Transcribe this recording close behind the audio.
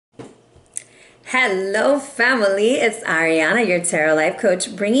Hello family, it's Arhinna, your tarot life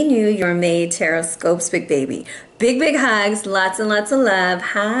coach, bringing you your May tarot scopes, big baby. Big hugs, lots and lots of love,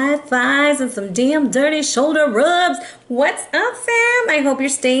 high fives, and some damn dirty shoulder rubs. What's up, fam? I hope you're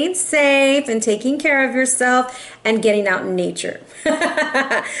staying safe and taking care of yourself and getting out in nature.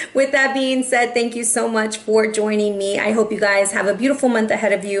 With that being said, thank you so much for joining me. I hope you guys have a beautiful month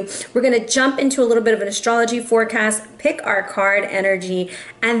ahead of you. We're going to jump into a little bit of an astrology forecast, pick our card energy,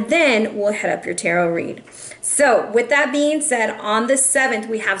 and then we'll head up your tarot read. So with that being said, on the 7th,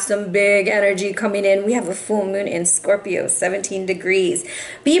 we have some big energy coming in. We have a full moon in Scorpio, 17 degrees.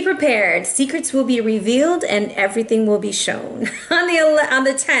 Be prepared. Secrets will be revealed and everything will be shown. On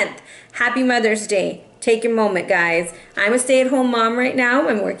the 10th, happy Mother's Day. Take your moment, guys. I'm a stay-at-home mom right now.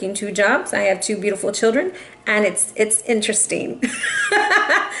 I'm working 2 jobs. I have 2 beautiful children, and it's interesting.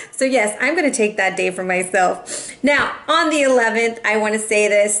 So yes, I'm going to take that day for myself. Now, on the 11th, I want to say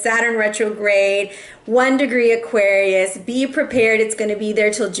this, Saturn retrograde, 1 degree Aquarius. Be prepared. It's going to be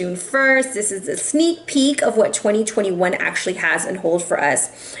there till June 1st. This is a sneak peek of what 2021 actually has in hold for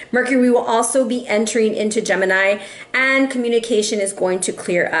us. Mercury will also be entering into Gemini, and communication is going to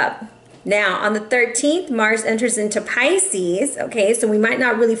clear up. Now, on the 13th, Mars enters into Pisces, okay, so we might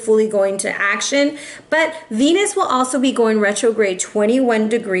not really fully go into action, but Venus will also be going retrograde 21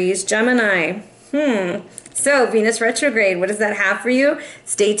 degrees Gemini. So, Venus retrograde, what does that have for you?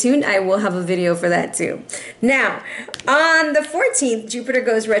 Stay tuned, I will have a video for that too. Now, on the 14th, Jupiter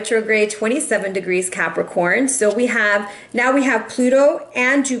goes retrograde 27 degrees Capricorn. So now we have Pluto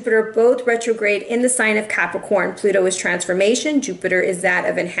and Jupiter both retrograde in the sign of Capricorn. Pluto is transformation, Jupiter is that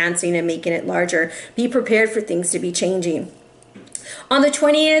of enhancing and making it larger. Be prepared for things to be changing. On the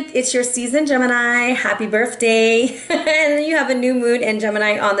 20th, it's your season, Gemini. Happy birthday. And you have a new moon in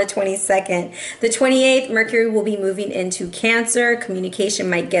Gemini on the 22nd. The 28th, Mercury will be moving into Cancer. Communication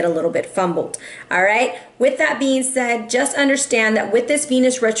might get a little bit fumbled. All right. With that being said, just understand that with this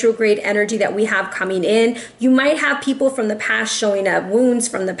Venus retrograde energy that we have coming in, you might have people from the past showing up, wounds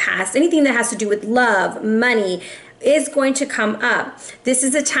from the past, anything that has to do with love, money, is going to come up. This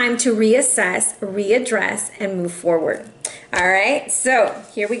is a time to reassess, readdress, and move forward. All right, so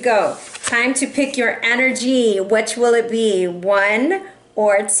here we go. Time to pick your energy. Which will it be, 1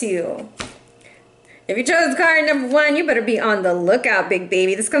 or 2? If you chose card number 1, you better be on the lookout, big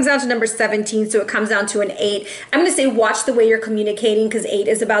baby. This comes down to number 17, so it comes down to an 8. I'm going to say watch the way you're communicating because 8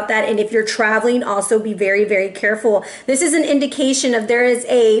 is about that. And if you're traveling, also be very, very careful. This is an indication of there is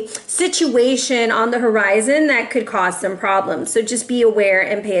a situation on the horizon that could cause some problems. So just be aware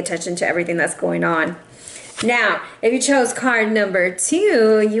and pay attention to everything that's going on. Now, if you chose card number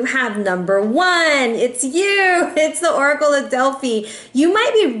 2, you have number 1. It's you. It's the Oracle of Delphi. You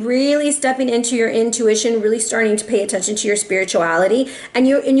might be really stepping into your intuition, really starting to pay attention to your spirituality, and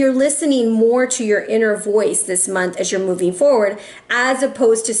you're listening more to your inner voice this month as you're moving forward, as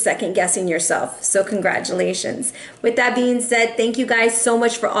opposed to second guessing yourself. So congratulations. With that being said, thank you guys so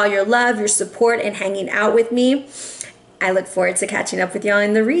much for all your love, your support, and hanging out with me. I look forward to catching up with y'all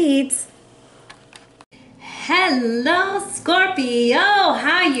in the reads. Hello Scorpio,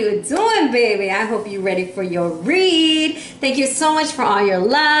 how you doing, baby? I hope you're ready for your read. Thank you so much for all your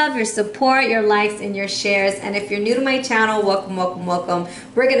love, your support, your likes, and your shares. And if you're new to my channel, welcome, welcome, welcome.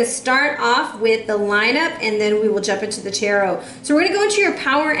 We're going to start off with the lineup and then we will jump into the tarot. So we're going to go into your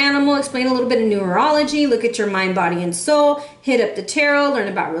power animal, explain a little bit of numerology, look at your mind, body, and soul, hit up the tarot, learn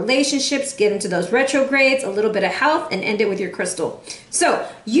about relationships, get into those retrogrades, a little bit of health, and end it with your crystal. So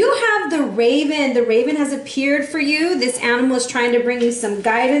you have the Raven. The Raven has appeared for you. This animal is trying to bring you some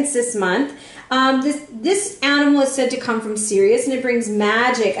guidance this month. This animal is said to come from Sirius, and it brings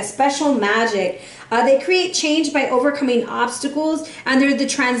magic, a special magic. They create change by overcoming obstacles, and they're the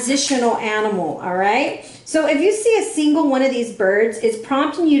transitional animal, all right? So if you see a single one of these birds, it's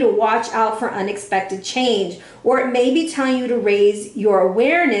prompting you to watch out for unexpected change, or it may be telling you to raise your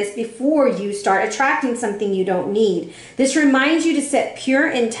awareness before you start attracting something you don't need. This reminds you to set pure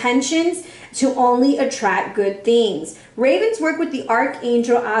intentions to only attract good things. Ravens work with the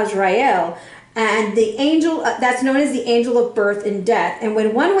Archangel Azrael, and the angel that's known as the angel of birth and death. And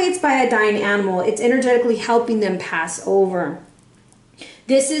when one waits by a dying animal, it's energetically helping them pass over.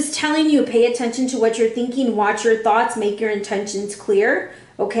 This is telling you, pay attention to what you're thinking, watch your thoughts, make your intentions clear,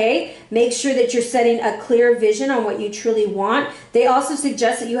 okay? Make sure that you're setting a clear vision on what you truly want. They also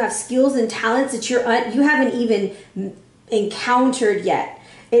suggest that you have skills and talents that you haven't even encountered yet.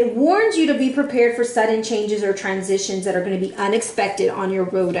 It warns you to be prepared for sudden changes or transitions that are going to be unexpected on your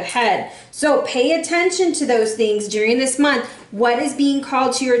road ahead. So pay attention to those things during this month. what is being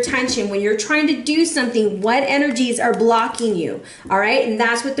called to your attention when you're trying to do something, what energies are blocking you, all right? And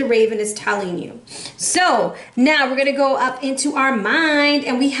that's what the Raven is telling you. So now we're gonna go up into our mind,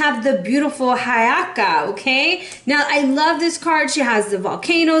 and we have the beautiful Hayaka, okay? Now I love this card. She has the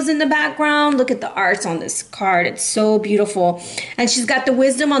volcanoes in the background. Look at the arts on this card. It's so beautiful. And she's got the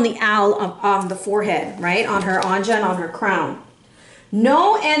wisdom on the owl on the forehead, right? On her anja and on her crown.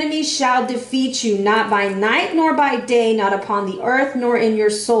 No enemy shall defeat you, not by night nor by day, not upon the earth nor in your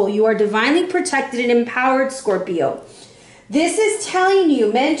soul. You are divinely protected and empowered, Scorpio. This is telling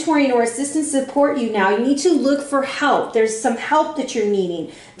you, mentoring or assistance support you now. You need to look for help. There's some help that you're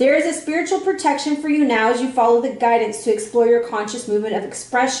needing. There is a spiritual protection for you now as you follow the guidance to explore your conscious movement of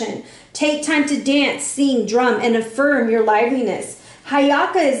expression. Take time to dance, sing, drum, and affirm your liveliness.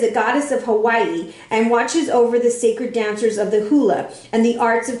 Hayaka is the goddess of Hawaii and watches over the sacred dancers of the hula and the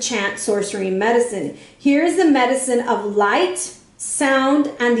arts of chant, sorcery, and medicine. Here is the medicine of light,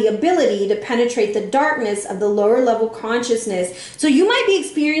 sound, and the ability to penetrate the darkness of the lower level consciousness. So you might be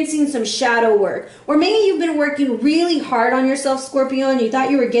experiencing some shadow work, or maybe you've been working really hard on yourself, Scorpio, and you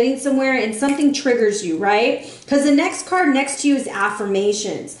thought you were getting somewhere and something triggers you, right? Because the next card next to you is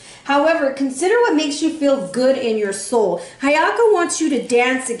affirmations. However, consider what makes you feel good in your soul. Hayaka wants you to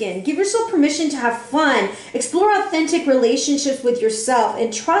dance again. Give yourself permission to have fun. Explore authentic relationships with yourself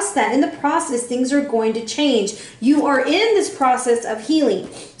and trust that in the process, things are going to change. You are in this process of healing.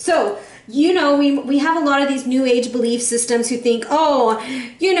 So, you know, we have a lot of these new age belief systems who think, oh,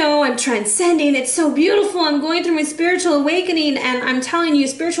 you know, I'm transcending. It's so beautiful. I'm going through my spiritual awakening. And I'm telling you,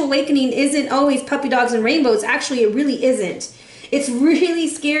 spiritual awakening isn't always puppy dogs and rainbows. Actually, it really isn't. It's really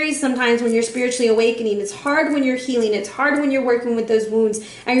scary sometimes when you're spiritually awakening. It's hard when you're healing. It's hard when you're working with those wounds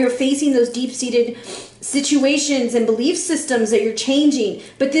and you're facing those deep-seated situations and belief systems that you're changing.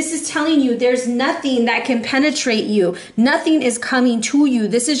 But this is telling you there's nothing that can penetrate you. Nothing is coming to you.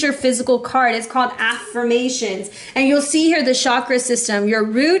 This is your physical card. It's called affirmations. And you'll see here the chakra system, your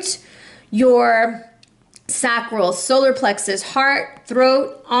root, your sacral, solar plexus, heart,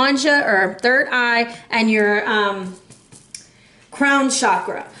 throat, anja or third eye, and your crown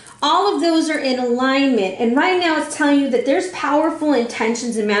chakra. All of those are in alignment, and right now it's telling you that there's powerful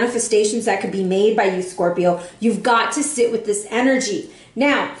intentions and manifestations that could be made by you, Scorpio. You've got to sit with this energy.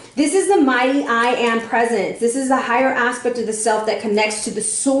 Now, this is the mighty I am presence. This is the higher aspect of the self that connects to the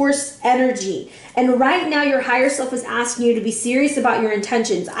source energy. And right now your higher self is asking you to be serious about your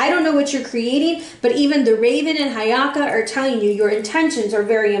intentions. I don't know what you're creating, but even the Raven and Hayaka are telling you your intentions are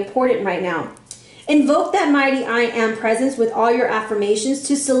very important right now. Invoke that mighty I am presence with all your affirmations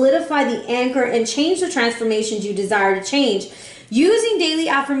to solidify the anchor and change the transformations you desire to change. Using daily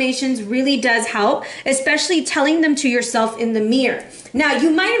affirmations really does help, especially telling them to yourself in the mirror. Now, you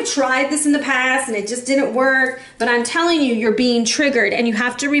might have tried this in the past and it just didn't work, but I'm telling you, you're being triggered and you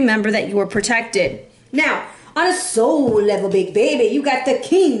have to remember that you are protected. Now, on a soul level, big baby, you got the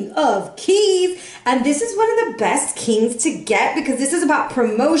King of Keys. And this is one of the best kings to get because this is about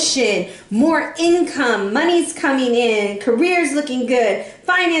promotion, more income, money's coming in, careers looking good,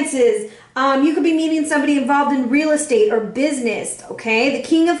 finances. You could be meeting somebody involved in real estate or business, okay? The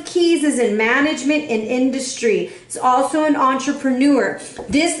King of Keys is in management and industry. It's also an entrepreneur.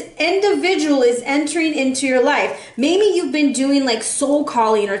 This individual is entering into your life. Maybe you've been doing like soul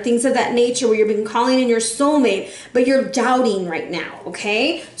calling or things of that nature where you've been calling in your soulmate, but you're doubting right now,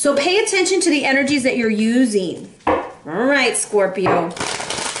 okay? So pay attention to the energies that you're using. All right, Scorpio.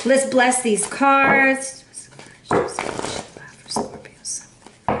 Let's bless these cards.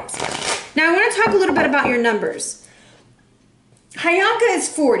 Now I want to talk a little bit about your numbers. Hayaka is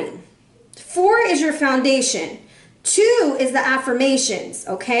 40. 4 is your foundation. 2 is the affirmations,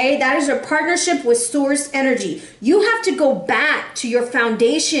 okay? That is your partnership with source energy. You have to go back to your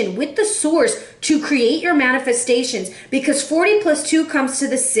foundation with the source to create your manifestations because 40 plus 2 comes to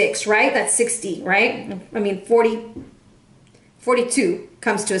the 6, right? That's 60, right? I mean 42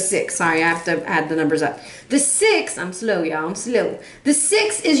 comes to a 6. Sorry, I have to add the numbers up. The 6, I'm slow, y'all, I'm slow. The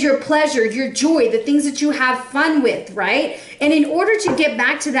 6 is your pleasure, your joy, the things that you have fun with, right? And in order to get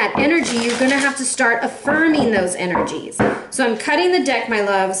back to that energy, you're gonna have to start affirming those energies. So I'm cutting the deck, my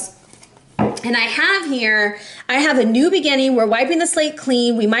loves. And I have a new beginning. We're wiping the slate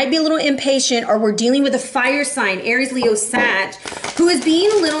clean. We might be a little impatient or we're dealing with a fire sign, Aries, Leo, Sag, who is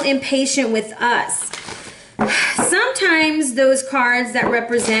being a little impatient with us. Sometimes those cards that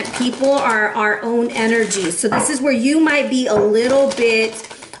represent people are our own energy. So this is where you might be a little bit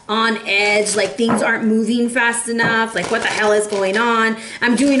on edge, like things aren't moving fast enough, like what the hell is going on?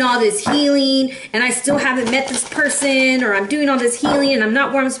 I'm doing all this healing and I still haven't met this person, or I'm doing all this healing and I'm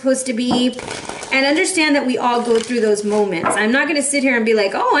not where I'm supposed to be. And understand that we all go through those moments. I'm not going to sit here and be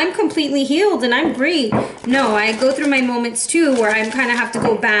like, oh, I'm completely healed and I'm great. No, I go through my moments too where I kind of have to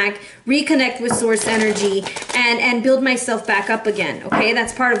go back, reconnect with source energy, and build myself back up again, okay?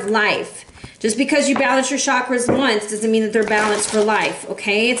 That's part of life. Just because you balance your chakras once doesn't mean that they're balanced for life,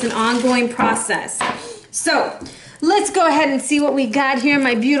 okay? It's an ongoing process. So, let's go ahead and see what we got here,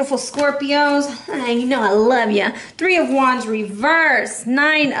 my beautiful Scorpios. You know I love you. 3 of Wands reversed,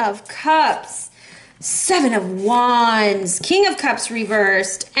 9 of Cups, 7 of Wands, King of Cups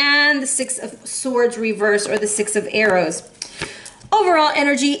reversed, and the 6 of Swords reversed, or the 6 of Arrows. Overall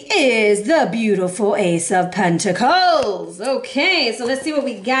energy is the beautiful Ace of Pentacles. Okay, so let's see what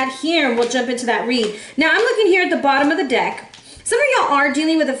we got here, and we'll jump into that read. Now, I'm looking here at the bottom of the deck. Some of y'all are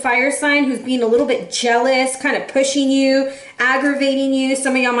dealing with a fire sign who's being a little bit jealous, kind of pushing you, aggravating you.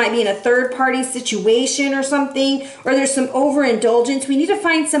 Some of y'all might be in a third-party situation or something, or there's some overindulgence. We need to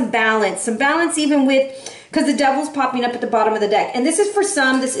find some balance even with, because the Devil's popping up at the bottom of the deck. And this is for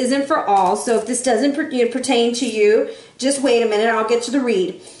some, this isn't for all. So if this doesn't pertain to you, just wait a minute, I'll get to the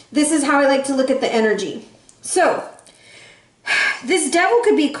read. This is how I like to look at the energy. So, this Devil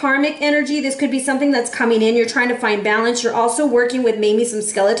could be karmic energy. This could be something that's coming in. You're trying to find balance. You're also working with maybe some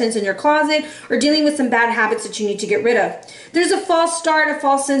skeletons in your closet or dealing with some bad habits that you need to get rid of. There's a false start, a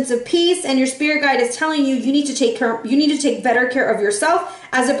false sense of peace, and your spirit guide is telling you you need to take better care of yourself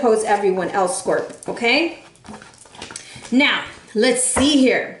as opposed to everyone else, Scorp. Okay? Now, let's see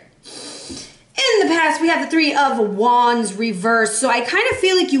here. In the past, we have the 3 of Wands reversed. So I kind of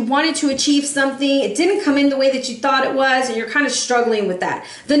feel like you wanted to achieve something. It didn't come in the way that you thought it was, and you're kind of struggling with that.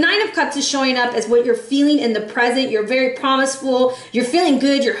 The 9 of Cups is showing up as what you're feeling in the present. You're very promiseful. You're feeling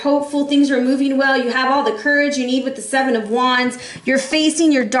good. You're hopeful. Things are moving well. You have all the courage you need with the 7 of Wands. You're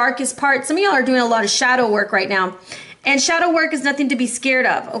facing your darkest part. Some of y'all are doing a lot of shadow work right now. And shadow work is nothing to be scared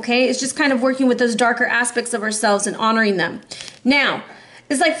of, okay? It's just kind of working with those darker aspects of ourselves and honoring them. Now,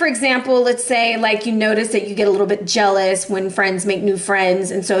 it's like, for example, let's say like you notice that you get a little bit jealous when friends make new friends.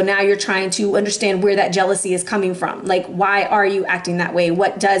 And so now you're trying to understand where that jealousy is coming from. Like, why are you acting that way?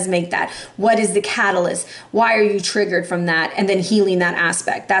 What does make that? What is the catalyst? Why are you triggered from that? And then healing that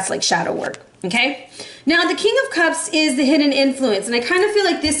aspect. That's like shadow work. Okay? Now, the King of Cups is the hidden influence, and I kind of feel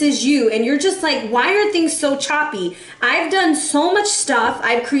like this is you, and you're just like, why are things so choppy? I've done so much stuff.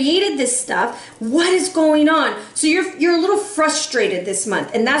 I've created this stuff. What is going on? So you're a little frustrated this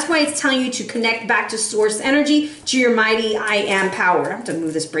month, and that's why it's telling you to connect back to source energy, to your mighty I am power. I have to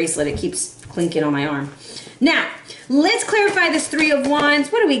move this bracelet. It keeps clinking on my arm. Now, let's clarify this 3 of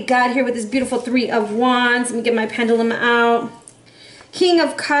Wands. What do we got here with this beautiful 3 of Wands? Let me get my pendulum out. King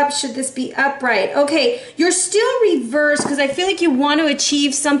of Cups, should this be upright? Okay, you're still reversed because I feel like you want to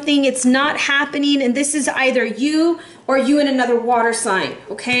achieve something. It's not happening, and this is either you or you and another water sign,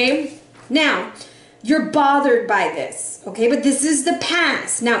 okay? Now, you're bothered by this, okay? But this is the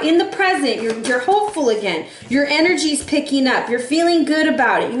past. Now, in the present, you're hopeful again. Your energy's picking up. You're feeling good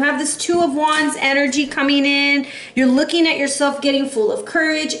about it. You have this 2 of Wands energy coming in. You're looking at yourself getting full of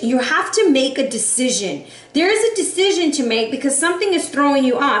courage. You have to make a decision. There is a decision to make because something is throwing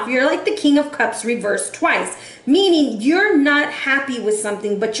you off. You're like the King of Cups reversed twice, meaning you're not happy with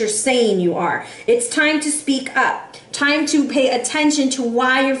something, but you're saying you are. It's time to speak up. Time to pay attention to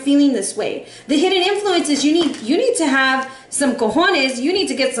why you're feeling this way. The hidden influences, you need to have some cojones. You need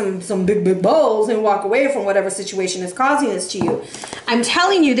to get some big balls and walk away from whatever situation is causing this to you. I'm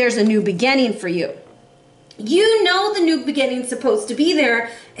telling you, there's a new beginning for you. You know the new beginning's supposed to be there.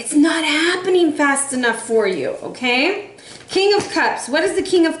 It's not happening fast enough for you, okay? King of Cups. What has the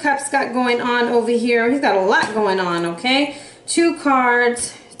King of Cups got going on over here? He's got a lot going on, okay? 2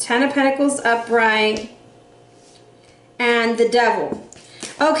 cards, 10 of Pentacles upright, and the Devil.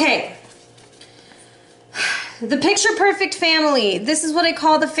 Okay. The picture perfect family. This is what I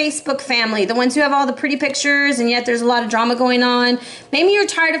call the Facebook family. The ones who have all the pretty pictures and yet there's a lot of drama going on. Maybe you're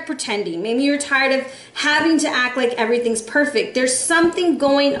tired of pretending. Maybe you're tired of having to act like everything's perfect. There's something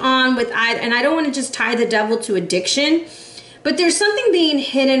going on with and I don't want to just tie the Devil to addiction, but there's something being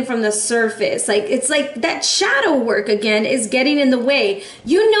hidden from the surface. Like, it's like that shadow work again is getting in the way.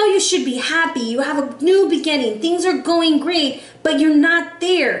 You know you should be happy. You have a new beginning. Things are going great, but you're not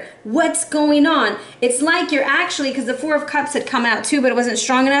there. What's going on? It's like you're actually, because the 4 of Cups had come out too, but it wasn't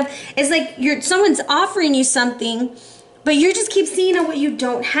strong enough. It's like someone's offering you something, but you just keep seeing what you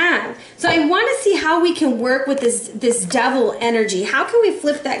don't have. So I want to see how we can work with this Devil energy. How can we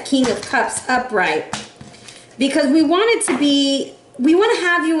flip that King of Cups upright? Because we want it to be, we want to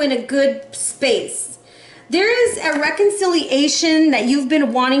have you in a good space. There is a reconciliation that you've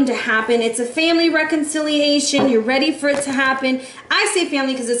been wanting to happen. It's a family reconciliation. You're ready for it to happen. I say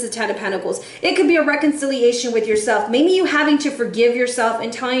family because it's a Ten of Pentacles. It could be a reconciliation with yourself. Maybe you having to forgive yourself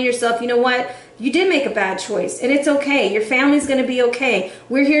and telling yourself, you know what? You did make a bad choice and it's okay. Your family's going to be okay.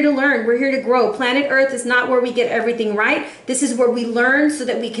 We're here to learn. We're here to grow. Planet Earth is not where we get everything right. This is where we learn so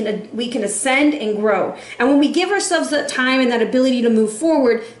that we can ascend and grow. And when we give ourselves that time and that ability to move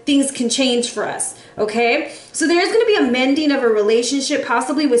forward, things can change for us. Okay? So there's going to be a mending of a relationship,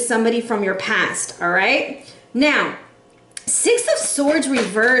 possibly with somebody from your past. All right? Now, Six of Swords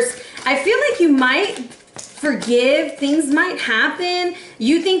reversed. I feel like you might forgive, things might happen,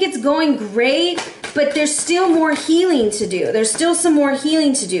 you think it's going great, but there's still more healing to do. There's still some more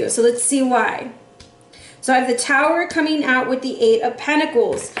healing to do. So let's see why. So I have the Tower coming out with the Eight of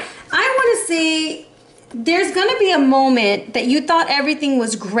Pentacles. I want to say there's going to be a moment that you thought everything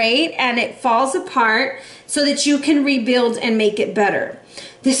was great and it falls apart so that you can rebuild and make it better.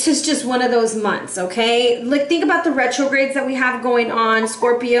 This is just one of those months, okay? Like, think about the retrogrades that we have going on,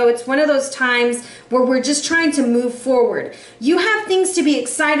 Scorpio. It's one of those times where we're just trying to move forward. You have things to be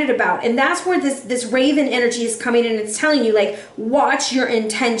excited about, and that's where this Raven energy is coming in. It's telling you, like, watch your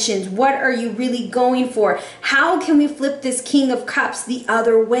intentions. What are you really going for? How can we flip this King of Cups the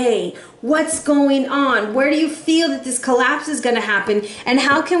other way? What's going on? Where do you feel that this collapse is going to happen? And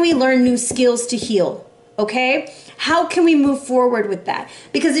how can we learn new skills to heal? Okay? How can we move forward with that?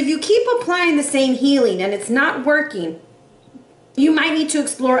 Because if you keep applying the same healing and it's not working, you might need to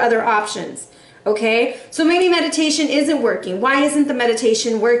explore other options. Okay? So maybe meditation isn't working. Why isn't the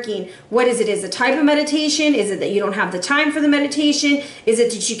meditation working? What is it? Is it a type of meditation? Is it that you don't have the time for the meditation? Is it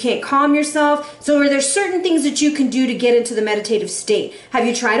that you can't calm yourself? So are there certain things that you can do to get into the meditative state? Have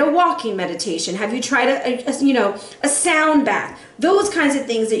you tried a walking meditation? Have you tried a sound bath? Those kinds of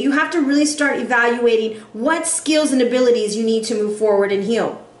things that you have to really start evaluating what skills and abilities you need to move forward and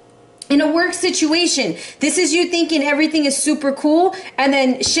heal. In a work situation, this is you thinking everything is super cool and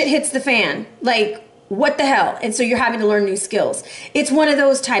then shit hits the fan. Like, what the hell? And so you're having to learn new skills. It's one of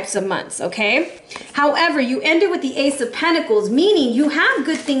those types of months, okay? However, you ended with the Ace of Pentacles, meaning you have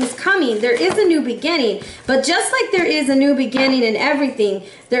good things coming. There is a new beginning, but just like there is a new beginning in everything,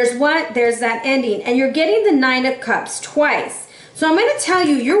 there's what? There's that ending. And you're getting the Nine of Cups twice. So I'm going to tell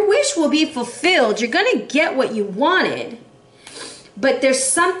you, your wish will be fulfilled. You're going to get what you wanted. But there's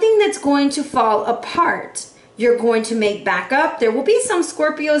something that's going to fall apart. You're going to make back up. There will be some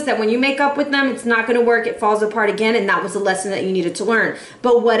Scorpios that when you make up with them, it's not going to work. It falls apart again, and that was a lesson that you needed to learn.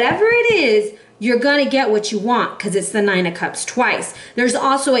 But whatever it is, you're going to get what you want because it's the Nine of Cups twice. There's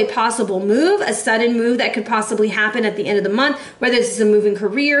also a possible move, a sudden move that could possibly happen at the end of the month, whether this is a move in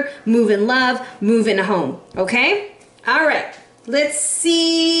career, move in love, move in a home. Okay? All right. Let's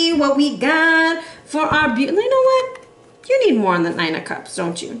see what we got for our beauty. You know what? You need more on the Nine of Cups,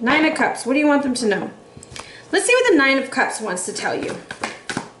 don't you? Nine of Cups. What do you want them to know? Let's see what the Nine of Cups wants to tell you.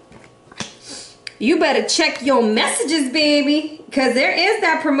 You better check your messages, baby, because there is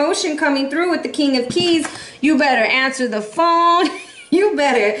that promotion coming through with the King of Keys. You better answer the phone. You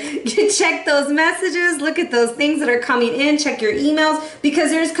better check those messages, look at those things that are coming in, check your emails,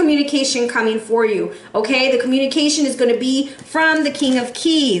 because there's communication coming for you, okay? The communication is going to be from the King of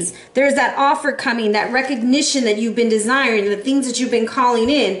Keys. There's that offer coming, that recognition that you've been desiring, the things that you've been calling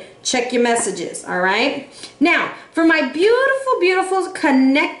in. Check your messages, all right? Now, for my beautiful, beautiful,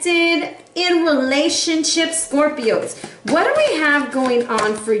 connected, in relationships Scorpios, what do we have going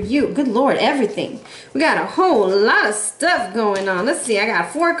on for you? Good Lord, everything. We got a whole lot of stuff going on. Let's see, I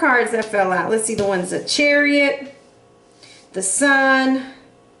got 4 cards that fell out. Let's see the ones, the Chariot, the Sun.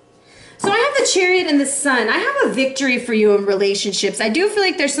 So I have the Chariot and the Sun. I have a victory for you in relationships. I do feel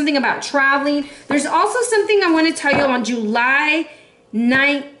like there's something about traveling. There's also something I want to tell you on July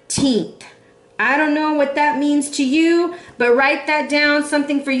 19th. I don't know what that means to you, but write that down,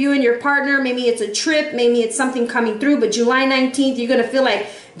 something for you and your partner. Maybe it's a trip, maybe it's something coming through, but July 19th, you're going to feel like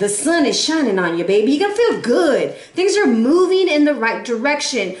the sun is shining on you, baby. You're going to feel good. Things are moving in the right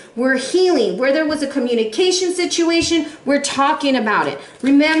direction. We're healing. Where there was a communication situation, we're talking about it.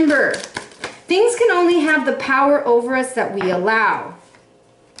 Remember, things can only have the power over us that we allow.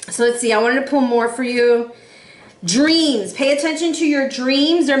 So let's see, I wanted to pull more for you. Dreams. Pay attention to your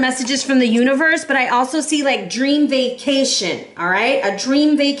dreams. They're messages from the universe, but I also see like dream vacation, all right? A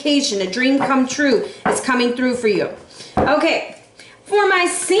dream vacation, a dream come true is coming through for you. Okay, for my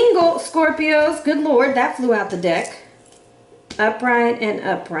single Scorpios, good Lord, that flew out the deck. upright, and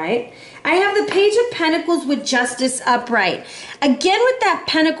upright. I have the Page of Pentacles with Justice upright. Again, with that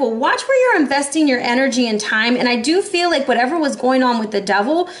pentacle, watch where you're investing your energy and time. And I do feel like whatever was going on with the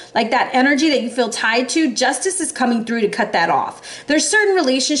devil, like that energy that you feel tied to, justice is coming through to cut that off. There's certain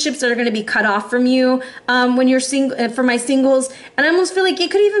relationships that are going to be cut off from you when you're single. For my singles, and I almost feel like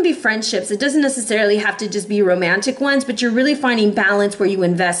it could even be friendships. It doesn't necessarily have to just be romantic ones, but you're really finding balance where you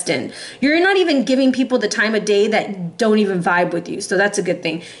invest in. You're not even giving people the time of day that don't even vibe with you. So that's a good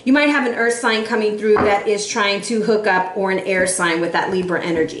thing. You might have an earth sign coming through that is trying to hook up, or an air sign with that Libra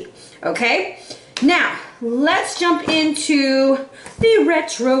energy. Okay, now let's jump into the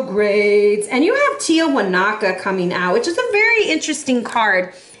retrogrades, and you have Tiahuanaca coming out, which is a very interesting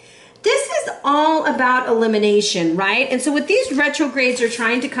card. This is all about elimination, right? And so what these retrogrades are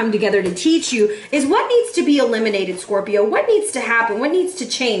trying to come together to teach you is what needs to be eliminated, Scorpio. What needs to happen? What needs to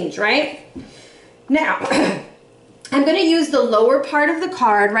change, right? Now, I'm going to use the lower part of the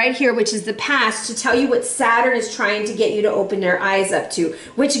card right here, which is the past, to tell you what Saturn is trying to get you to open your eyes up to,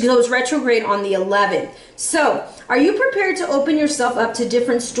 which goes retrograde on the 11th. So, are you prepared to open yourself up to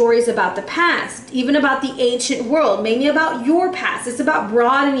different stories about the past, even about the ancient world, maybe about your past? It's about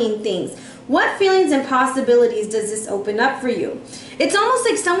broadening things. What feelings and possibilities does this open up for you? It's almost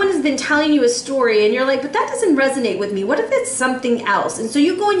like someone has been telling you a story and you're like, but that doesn't resonate with me. What if it's something else? And so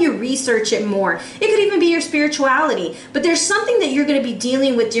you go and you research it more. It could even be your spirituality. But there's something that you're going to be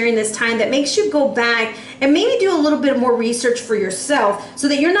dealing with during this time that makes you go back and maybe do a little bit more research for yourself so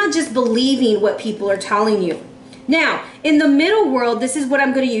that you're not just believing what people are telling you. Now, in the middle world, this is what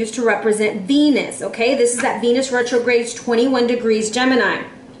I'm going to use to represent Venus, okay? This is that Venus retrogrades 21 degrees Gemini.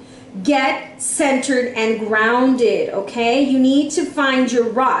 Get centered and grounded, okay? You need to find your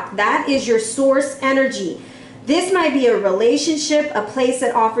rock. That is your source energy. This might be a relationship, a place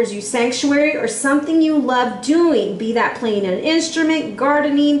that offers you sanctuary, or something you love doing, be that playing an instrument,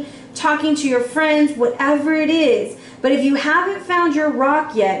 gardening, talking to your friends, whatever it is. But if you haven't found your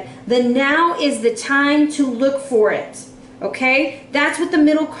rock yet, then now is the time to look for it, okay? That's what the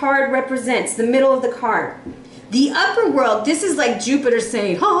middle card represents, the middle of the card. The upper world, this is like Jupiter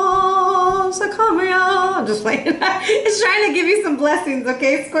saying, oh, Sakamaya. Just like, it's trying to give you some blessings,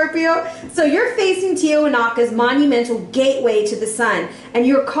 okay, Scorpio? So you're facing Tiahuanaca's monumental gateway to the sun, and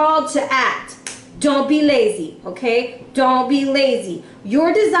you're called to act. Don't be lazy, okay? Don't be lazy.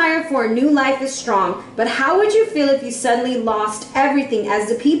 Your desire for a new life is strong, but how would you feel if you suddenly lost everything as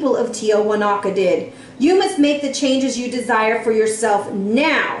the people of Tiahuanaca did? You must make the changes you desire for yourself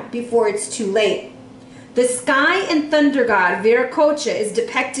now before it's too late. The sky and thunder god, Viracocha, is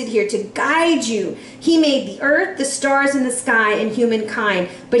depicted here to guide you. He made the earth, the stars in the sky, and humankind,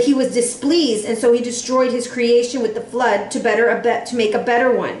 but he was displeased, and so he destroyed his creation with the flood to make a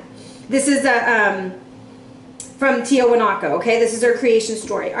better one. This is from Tiahuanaca, okay? This is our creation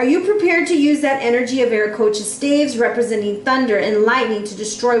story. Are you prepared to use that energy of Viracocha's staves, representing thunder and lightning, to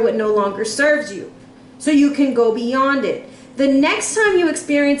destroy what no longer serves you, so you can go beyond it? The next time you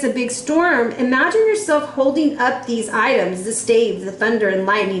experience a big storm, imagine yourself holding up these items, the staves, the thunder and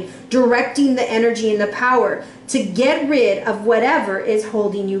lightning, directing the energy and the power to get rid of whatever is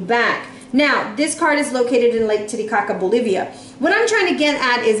holding you back. Now, this card is located in Lake Titicaca, Bolivia. What I'm trying to get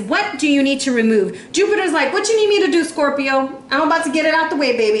at is, what do you need to remove? Jupiter's like, what you need me to do, Scorpio? I'm about to get it out the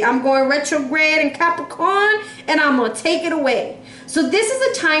way, baby. I'm going retrograde in Capricorn, and I'm going to take it away. So this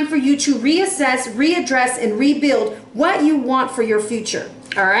is a time for you to reassess, readdress, and rebuild what you want for your future.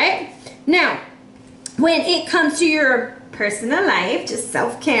 All right? Now, when it comes to your personal life, just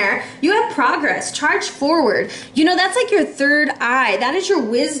self-care, you have progress. Charge forward. You know, that's like your third eye. That is your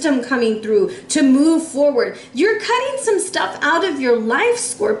wisdom coming through to move forward. You're cutting some stuff out of your life,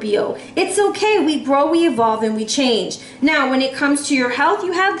 Scorpio. It's okay. We grow, we evolve, and we change. Now, when it comes to your health,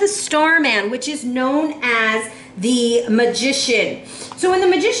 you have the Starman, which is known as the Magician. So when the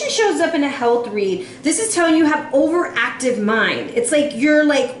Magician shows up in a health read, this is telling you have overactive mind. It's like you're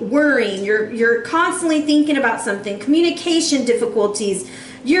like worrying, you're constantly thinking about something, communication difficulties,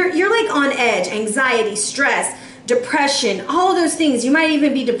 you're like on edge, anxiety, stress, depression, all of those things. You might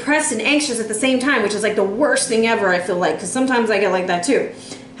even be depressed and anxious at the same time, which is like the worst thing ever, I feel like, because sometimes I get like that too.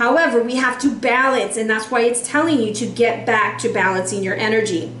 However, we have to balance, and that's why it's telling you to get back to balancing your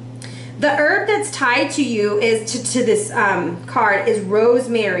energy. The herb that's tied to you is to this card is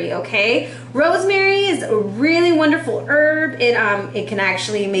rosemary, okay? Rosemary is a really wonderful herb. It can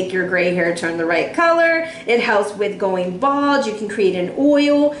actually make your gray hair turn the right color. It helps with going bald. You can create an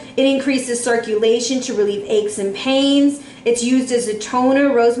oil. It increases circulation to relieve aches and pains. It's used as a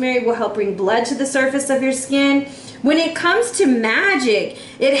toner. Rosemary will help bring blood to the surface of your skin. When it comes to magic,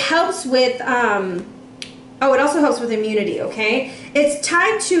 it helps with Oh, it also helps with immunity, okay? It's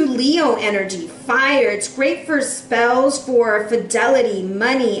tied to Leo energy, fire. It's great for spells for fidelity,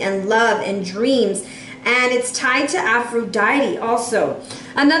 money, and love and dreams. And it's tied to Aphrodite also.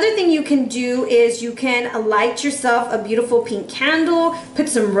 Another thing you can do is you can light yourself a beautiful pink candle, put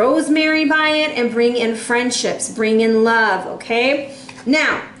some rosemary by it, and bring in friendships, bring in love, okay?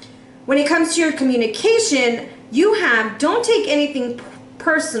 Now, when it comes to your communication, you have, don't take anything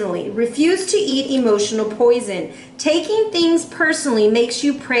personally. Refuse to eat emotional poison. Taking things personally makes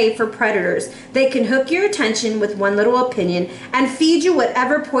you prey for predators. They can hook your attention with one little opinion and feed you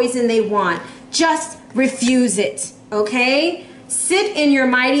whatever poison they want. Just refuse it, okay? Sit in your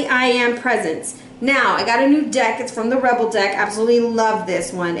mighty I am presence. Now, I got a new deck. It's from the Rebel deck. Absolutely love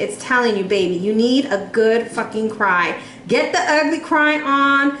this one. It's telling you, baby, you need a good fucking cry. Get the ugly cry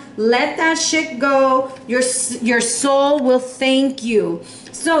on. Let that shit go. Your soul will thank you.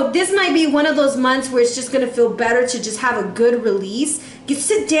 So this might be one of those months where it's just going to feel better to just have a good release. You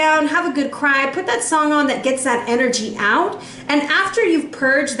sit down, have a good cry, put that song on that gets that energy out. And after you've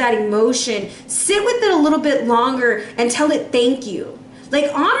purged that emotion, sit with it a little bit longer and tell it thank you.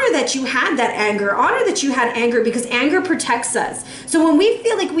 Like, honor that you had that anger. Honor that you had anger, because anger protects us. So when we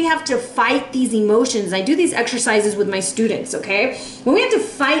feel like we have to fight these emotions, I do these exercises with my students, okay? When we have to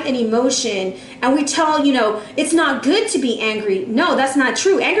fight an emotion and we tell, you know, it's not good to be angry. No, that's not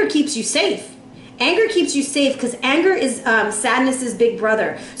true. Anger keeps you safe. Anger keeps you safe because anger is sadness's big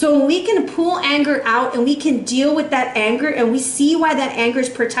brother. So when we can pull anger out and we can deal with that anger and we see why that anger is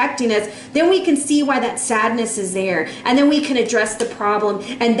protecting us, then we can see why that sadness is there. And then we can address the problem.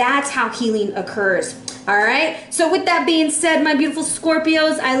 And that's how healing occurs. All right. So with that being said, my beautiful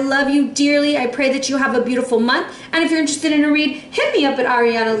Scorpios, I love you dearly. I pray that you have a beautiful month. And if you're interested in a read, hit me up at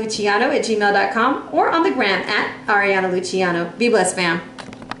arianaluciano@gmail.com or on the gram at Ariana Luciano. Be blessed, fam.